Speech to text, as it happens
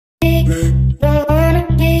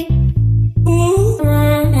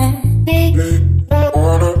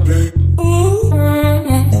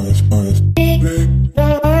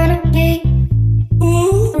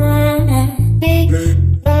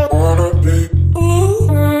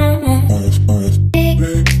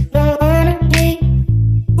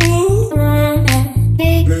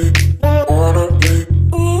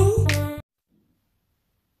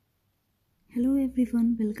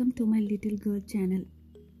everyone, welcome to my little girl channel.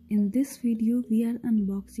 In this video we are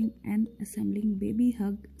unboxing and assembling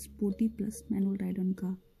Babyhug Sporty Plus Manual Ride on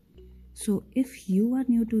car. So if you are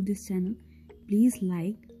new to this channel, please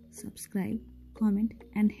like, subscribe, comment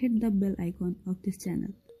and hit the bell icon of this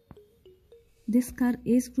channel. This car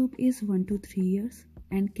age group is 1 to 3 years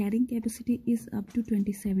and carrying capacity is up to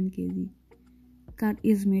 27 kg. Car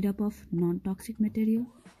is made up of non-toxic material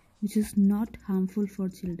which is not harmful for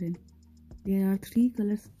children. There are 3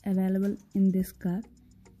 colors available in this car: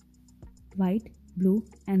 white, blue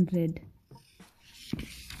and red.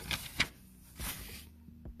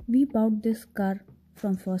 We bought this car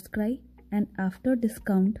from Firstcry and after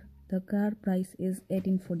discount the car price is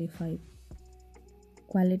 $1845.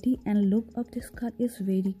 Quality and look of this car is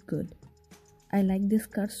very good. I like this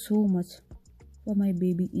car so much for my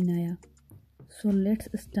baby Innaya. So let's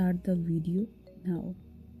start the video now.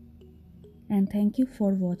 And thank you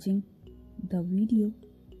for watching the video.